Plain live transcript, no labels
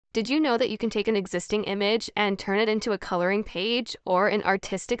Did you know that you can take an existing image and turn it into a coloring page or an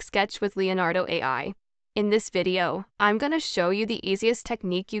artistic sketch with Leonardo AI? In this video, I'm going to show you the easiest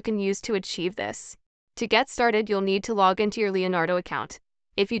technique you can use to achieve this. To get started, you'll need to log into your Leonardo account.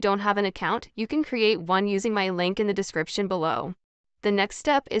 If you don't have an account, you can create one using my link in the description below. The next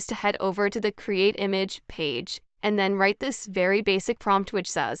step is to head over to the Create Image page and then write this very basic prompt which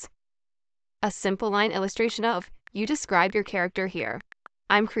says, a simple line illustration of, you describe your character here.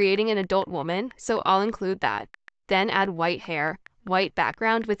 I'm creating an adult woman, so I'll include that. Then add white hair, white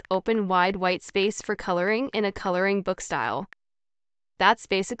background with open wide white space for coloring in a coloring book style. That's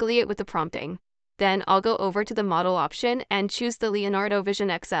basically it with the prompting. Then I'll go over to the model option and choose the Leonardo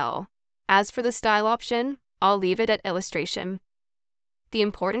Vision XL. As for the style option, I'll leave it at illustration. The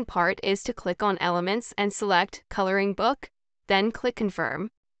important part is to click on Elements and select Coloring Book, then click Confirm.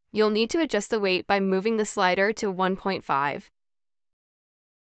 You'll need to adjust the weight by moving the slider to 1.5.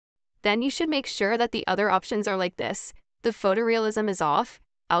 Then you should make sure that the other options are like this. The photorealism is off,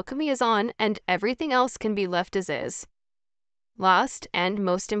 alchemy is on, and everything else can be left as is. Last and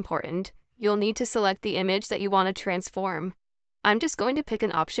most important, you'll need to select the image that you want to transform. I'm just going to pick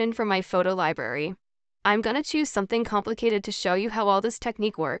an option from my photo library. I'm going to choose something complicated to show you how all this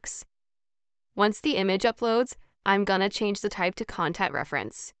technique works. Once the image uploads, I'm going to change the type to content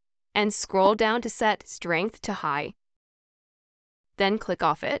reference and scroll down to set strength to high. Then click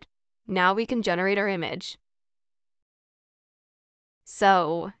off it. Now we can generate our image.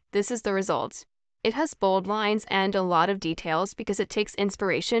 So, this is the result. It has bold lines and a lot of details because it takes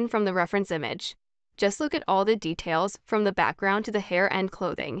inspiration from the reference image. Just look at all the details from the background to the hair and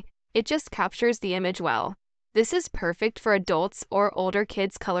clothing. It just captures the image well. This is perfect for adults or older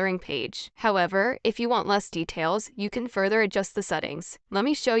kids' coloring page. However, if you want less details, you can further adjust the settings. Let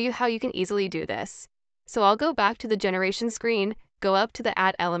me show you how you can easily do this. So I'll go back to the generation screen, go up to the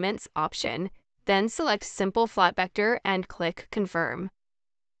Add Elements option, then select Simple Flat Vector and click Confirm.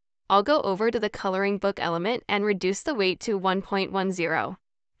 I'll go over to the coloring book element and reduce the weight to 1.10.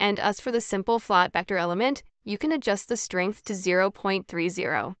 And as for the Simple Flat Vector element, you can adjust the strength to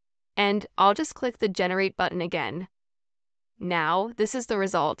 0.30. And I'll just click the Generate button again. Now, this is the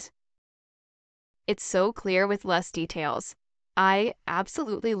result. It's so clear with less details. I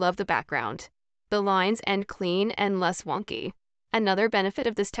absolutely love the background. The lines end clean and less wonky. Another benefit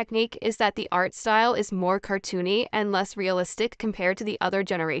of this technique is that the art style is more cartoony and less realistic compared to the other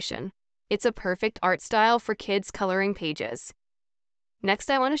generation. It's a perfect art style for kids' coloring pages.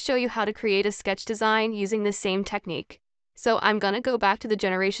 Next, I want to show you how to create a sketch design using the same technique. So I'm going to go back to the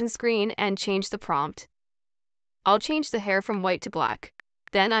generation screen and change the prompt. I'll change the hair from white to black.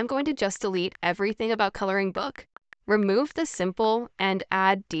 Then I'm going to just delete everything about coloring book, remove the simple, and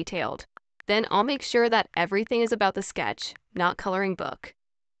add detailed. Then I'll make sure that everything is about the sketch, not coloring book.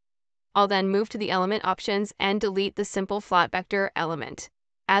 I'll then move to the element options and delete the simple flat vector element.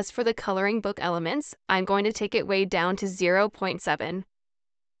 As for the coloring book elements, I'm going to take it way down to 0.7.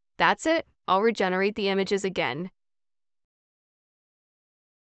 That's it. I'll regenerate the images again.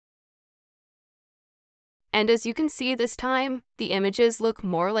 And as you can see this time, the images look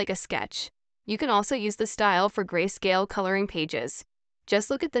more like a sketch. You can also use the style for grayscale coloring pages. Just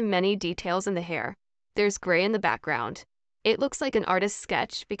look at the many details in the hair. There's gray in the background. It looks like an artist's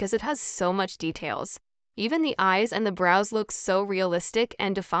sketch because it has so much details. Even the eyes and the brows look so realistic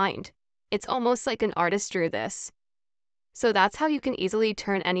and defined. It's almost like an artist drew this. So that's how you can easily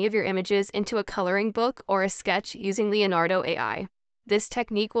turn any of your images into a coloring book or a sketch using Leonardo AI. This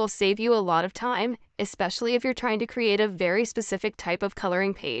technique will save you a lot of time, especially if you're trying to create a very specific type of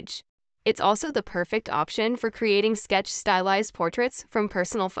coloring page. It's also the perfect option for creating sketch-stylized portraits from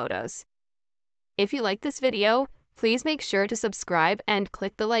personal photos. If you like this video, please make sure to subscribe and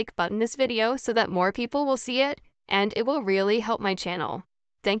click the like button this video so that more people will see it, and it will really help my channel.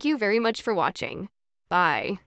 Thank you very much for watching. Bye.